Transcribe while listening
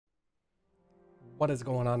What is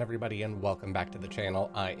going on, everybody, and welcome back to the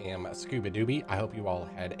channel. I am Scuba Doobie. I hope you all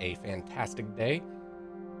had a fantastic day.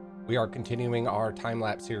 We are continuing our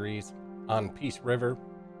time-lapse series on Peace River.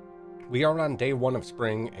 We are on day 1 of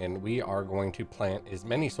spring, and we are going to plant as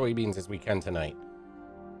many soybeans as we can tonight.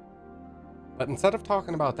 But instead of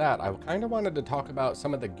talking about that, I kind of wanted to talk about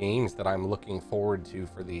some of the games that I'm looking forward to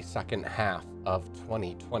for the second half of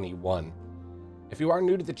 2021. If you are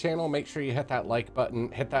new to the channel, make sure you hit that like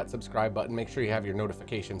button, hit that subscribe button, make sure you have your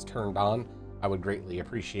notifications turned on. I would greatly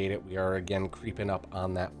appreciate it. We are again creeping up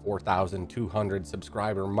on that 4,200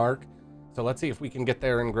 subscriber mark. So let's see if we can get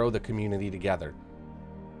there and grow the community together.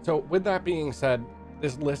 So with that being said,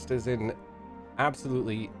 this list is in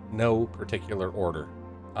absolutely no particular order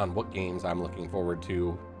on what games I'm looking forward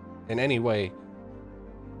to in any way,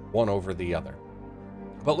 one over the other.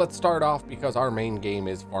 But let's start off because our main game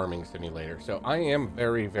is Farming Simulator. So I am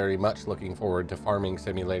very much looking forward to Farming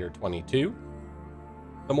Simulator 22.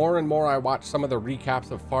 The more and more I watch some of the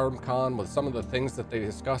recaps of FarmCon with some of the things that they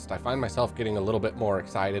discussed, I find myself getting a little bit more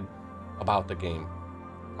excited about the game.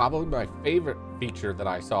 Probably my favorite feature that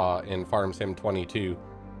I saw in Farm Sim 22,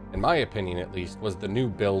 in my opinion at least, was the new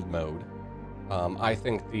build mode. I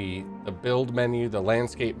think the build menu, the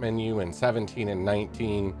landscape menu in 17 and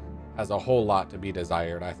 19 has a whole lot to be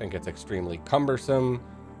desired. I think it's extremely cumbersome,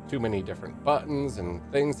 too many different buttons and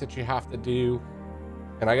things that you have to do.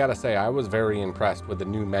 And I gotta say, I was very impressed with the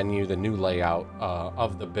new menu, the new layout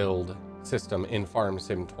of the build system in Farm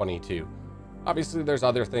Sim 22. Obviously, there's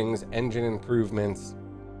other things, engine improvements,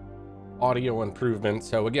 audio improvements.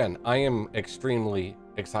 So again, I am extremely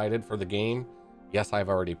excited for the game. Yes, I've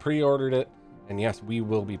already pre-ordered it. And yes, we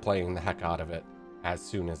will be playing the heck out of it as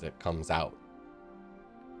soon as it comes out.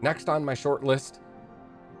 Next on my short list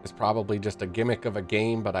is probably just a gimmick of a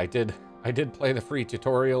game, but I did play the free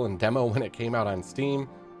tutorial and demo when it came out on Steam,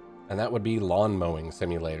 and that would be Lawn Mowing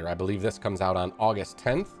Simulator. I believe this comes out on August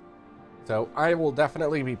 10th. So I will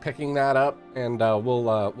definitely be picking that up, and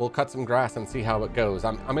we'll cut some grass and see how it goes.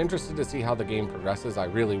 I'm interested to see how the game progresses. I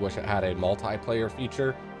really wish it had a multiplayer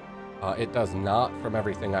feature. It does not, from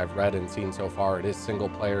everything I've read and seen so far. It is single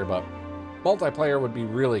player, but multiplayer would be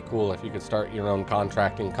really cool if you could start your own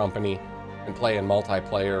contracting company and play in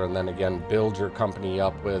multiplayer, and then again build your company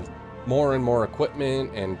up with more and more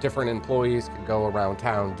equipment, and different employees could go around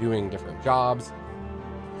town doing different jobs.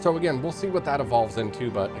 So again, we'll see what that evolves into,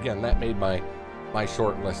 but again, that made my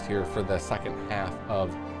short list here for the second half of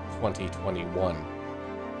 2021.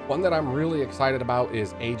 One that I'm really excited about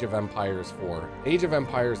is Age of Empires 4. Age of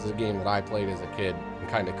Empires is a game that I played as a kid and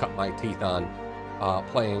kind of cut my teeth on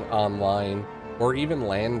playing online or even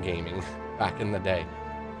LAN gaming back in the day.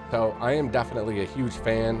 So I am definitely a huge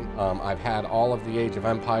fan. I've had all of the Age of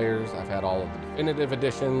Empires. I've had all of the definitive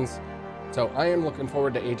editions. So I am looking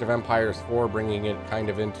forward to Age of Empires 4, bringing it kind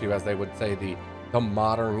of into, as they would say, the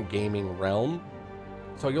modern gaming realm.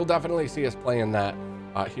 So you'll definitely see us playing that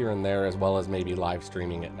here and there, as well as maybe live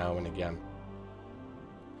streaming it now and again.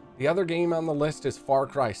 The other game on the list is Far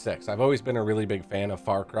Cry 6. I've always been a really big fan of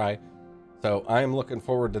Far Cry. So I am looking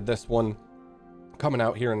forward to this one coming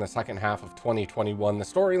out here in the second half of 2021. The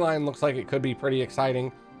storyline looks like it could be pretty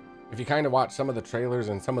exciting. If you kind of watch some of the trailers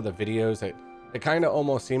and some of the videos, it kind of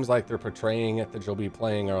almost seems like they're portraying it that you'll be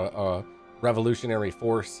playing a revolutionary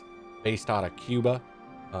force based out of Cuba.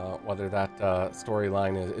 Whether that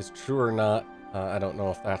storyline is true or not, I don't know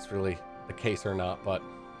if that's really the case or not, but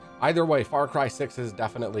either way, Far Cry 6 is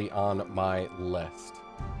definitely on my list.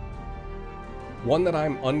 One that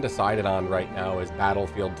I'm undecided on right now is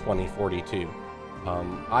Battlefield 2042.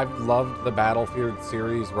 I've loved the Battlefield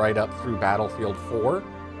series right up through Battlefield 4,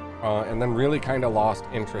 and then really kind of lost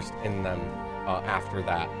interest in them after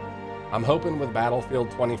that. I'm hoping with Battlefield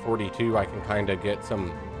 2042 I can kind of get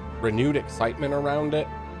some renewed excitement around it.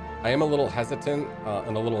 I am a little hesitant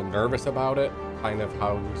and a little nervous about it, kind of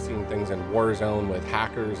how we've seen things in Warzone with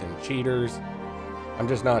hackers and cheaters. I'm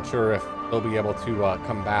just not sure if they'll be able to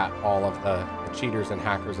combat all of the cheaters and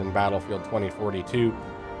hackers in Battlefield 2042,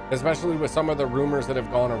 especially with some of the rumors that have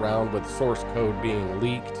gone around with source code being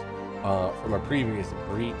leaked from a previous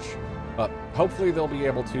breach. But hopefully they'll be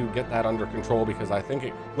able to get that under control, because I think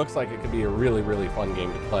it looks like it could be a really fun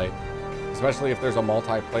game to play, especially if there's a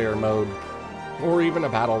multiplayer mode or even a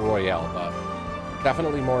battle royale. But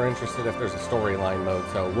definitely more interested if there's a storyline mode,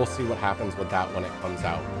 so we'll see what happens with that when it comes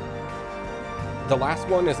out. The last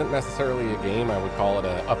one isn't necessarily a game. I would call it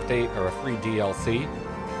an update or a free DLC,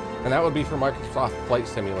 and that would be for Microsoft Flight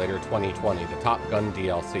Simulator 2020, the Top Gun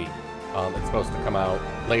DLC. It's supposed to come out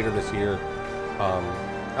later this year.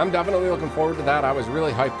 I'm definitely looking forward to that. I was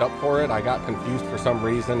really hyped up for it. I got confused for some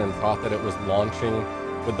reason and thought that it was launching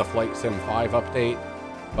with the Flight Sim 5 update.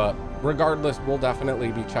 But regardless, we'll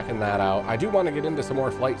definitely be checking that out. I do want to get into some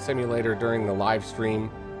more Flight Simulator during the live stream,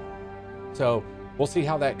 so we'll see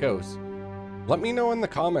how that goes. Let me know in the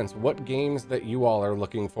comments what games that you all are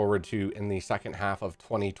looking forward to in the second half of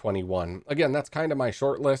 2021. Again, that's kind of my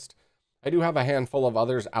short list. I do have a handful of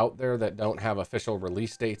others out there that don't have official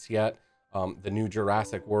release dates yet. The new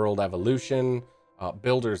Jurassic World Evolution,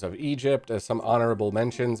 Builders of Egypt as some honorable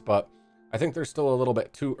mentions, but I think they're still a little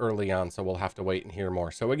bit too early on, so we'll have to wait and hear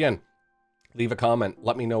more. So again, leave a comment.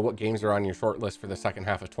 Let me know what games are on your short list for the second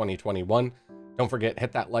half of 2021. Don't forget,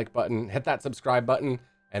 hit that like button, hit that subscribe button,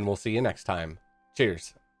 and we'll see you next time.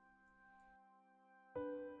 Cheers.